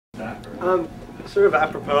Sort of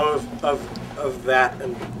apropos of that,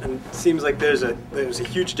 and it seems like there's a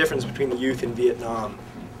huge difference between the youth in Vietnam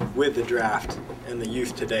with the draft and the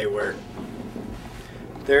youth today, where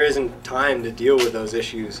there isn't time to deal with those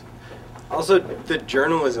issues. Also, the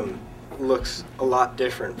journalism looks a lot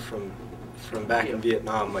different from back in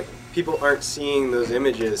Vietnam. Like, people aren't seeing those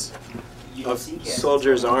images of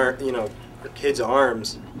soldiers' kids'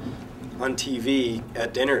 arms on TV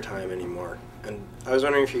at dinner time anymore. And I was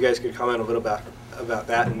wondering if you guys could comment a little about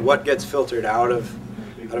that and what gets filtered out of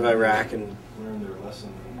Iraq and learn their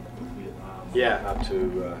lesson with Vietnam. Yeah. Not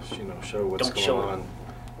to show what's going on.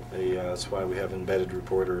 That's why we have embedded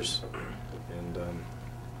reporters, and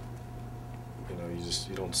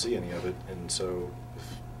you don't see any of it. And so if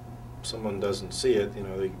someone doesn't see it,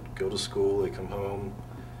 they go to school, they come home,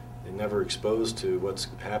 they're never exposed to what's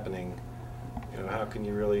happening. How can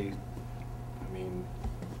you really? I mean,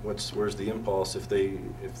 where's the impulse if they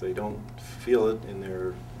don't feel it in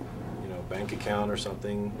their bank account or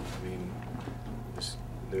something? I mean,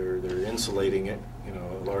 they're insulating it,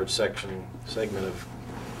 a large segment of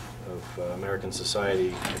American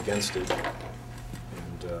society against it,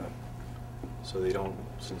 and so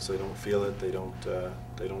since they don't feel it, they're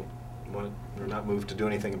not moved to do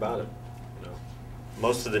anything about it.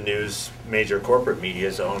 Most of the major corporate media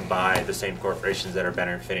is owned by the same corporations that are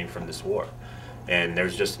benefiting from this war. And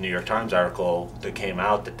there's just a New York Times article that came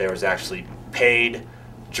out that there was actually paid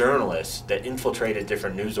journalists that infiltrated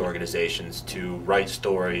different news organizations to write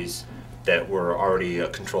stories that were already a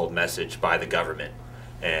controlled message by the government.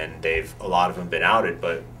 And a lot of them been outed,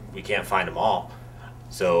 but we can't find them all.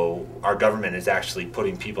 So our government is actually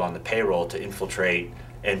putting people on the payroll to infiltrate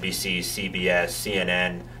NBC, CBS,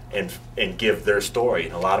 CNN, and give their story.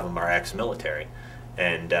 And a lot of them are ex-military.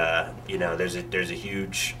 And there's a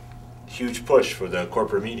huge push for the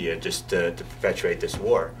corporate media just to perpetuate this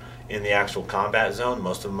war. In the actual combat zone,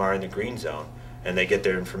 most of them are in the green zone, and they get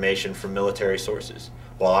their information from military sources.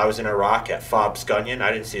 While I was in Iraq at FOB Skunyon,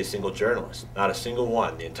 I didn't see a single journalist, not a single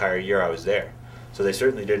one, the entire year I was there. So they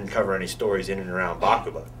certainly didn't cover any stories in and around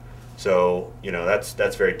Bakuba. So,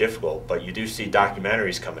 that's very difficult, but you do see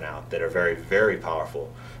documentaries coming out that are very, very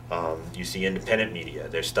powerful. You see independent media,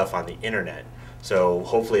 there's stuff on the internet. So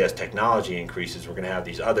hopefully as technology increases, we're going to have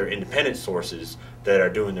these other independent sources that are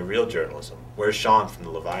doing the real journalism. Where's Sean from the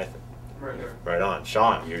Leviathan? Right here. Right on.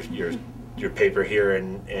 Sean, your paper here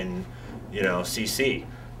in CC,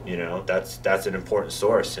 that's an important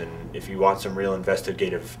source. And if you want some real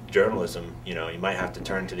investigative journalism, you might have to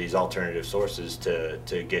turn to these alternative sources to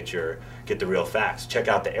get the real facts. Check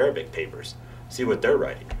out the Arabic papers, see what they're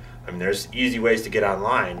writing. I mean, there's easy ways to get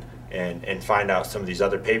online and find out some of these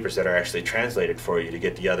other papers that are actually translated for you to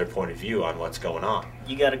get the other point of view on what's going on.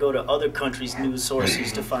 You got to go to other countries' news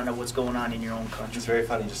sources to find out what's going on in your own country. It's very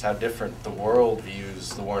funny just how different the world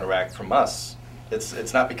views the war in Iraq from us.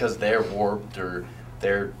 It's not because they're warped or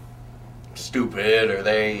they're stupid or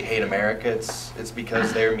they hate America. It's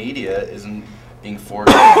because their media isn't being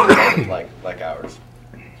forced to like ours.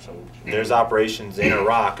 So there's operations in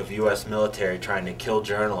Iraq of U.S. military trying to kill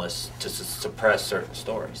journalists to suppress certain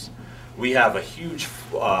stories. We have a huge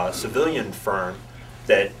civilian firm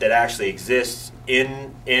that actually exists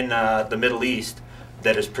in the Middle East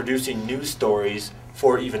that is producing news stories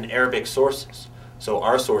for even Arabic sources. So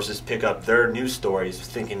our sources pick up their news stories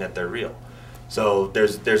thinking that they're real. So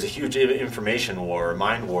there's a huge information war,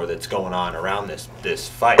 mind war that's going on around this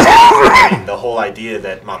fight. I mean, the whole idea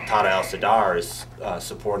that Muqtada al-Sadr is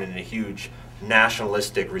supporting a huge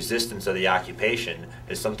nationalistic resistance of the occupation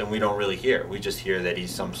is something we don't really hear. We just hear that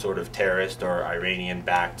he's some sort of terrorist or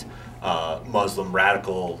Iranian-backed Muslim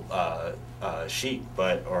radical sheikh,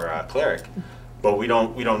 or cleric. But we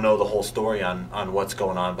don't know the whole story on what's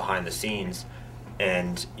going on behind the scenes.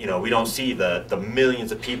 And we don't see the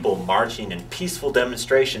millions of people marching in peaceful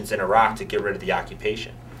demonstrations in Iraq to get rid of the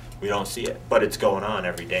occupation. We don't see it, but it's going on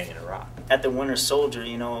every day in Iraq. At the Winter Soldier,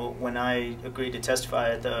 when I agreed to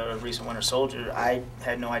testify at the recent Winter Soldier, I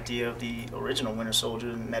had no idea of the original Winter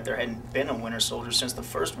Soldier and that there hadn't been a Winter Soldier since the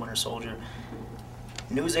first Winter Soldier.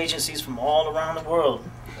 News agencies from all around the world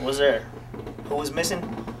was there. Who was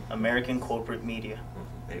missing? American corporate media.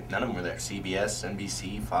 None of them were there. CBS,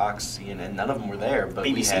 NBC, Fox, CNN, none of them were there. But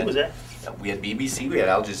BBC was there? We had BBC, we had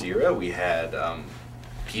Al Jazeera, we had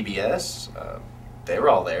PBS. They were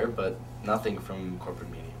all there, but nothing from corporate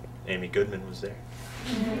media. Amy Goodman was there.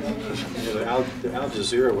 The Al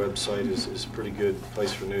Jazeera website is a pretty good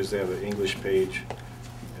place for news. They have an English page,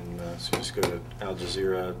 and so just go to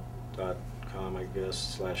aljazeera.com, I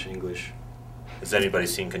guess, /English. Has anybody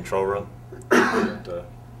seen Control Room? And,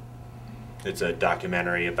 It's a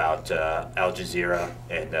documentary about Al Jazeera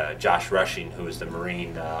and Josh Rushing, who was the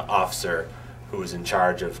Marine officer who was in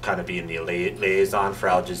charge of kind of being the liaison for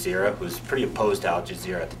Al Jazeera, who was pretty opposed to Al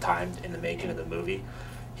Jazeera at the time in the making of the movie.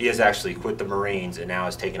 He has actually quit the Marines and now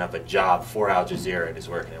has taken up a job for Al Jazeera and is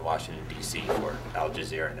working in Washington, D.C. for Al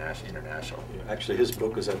Jazeera International. Yeah, actually, his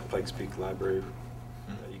book is at the Pikes Peak Library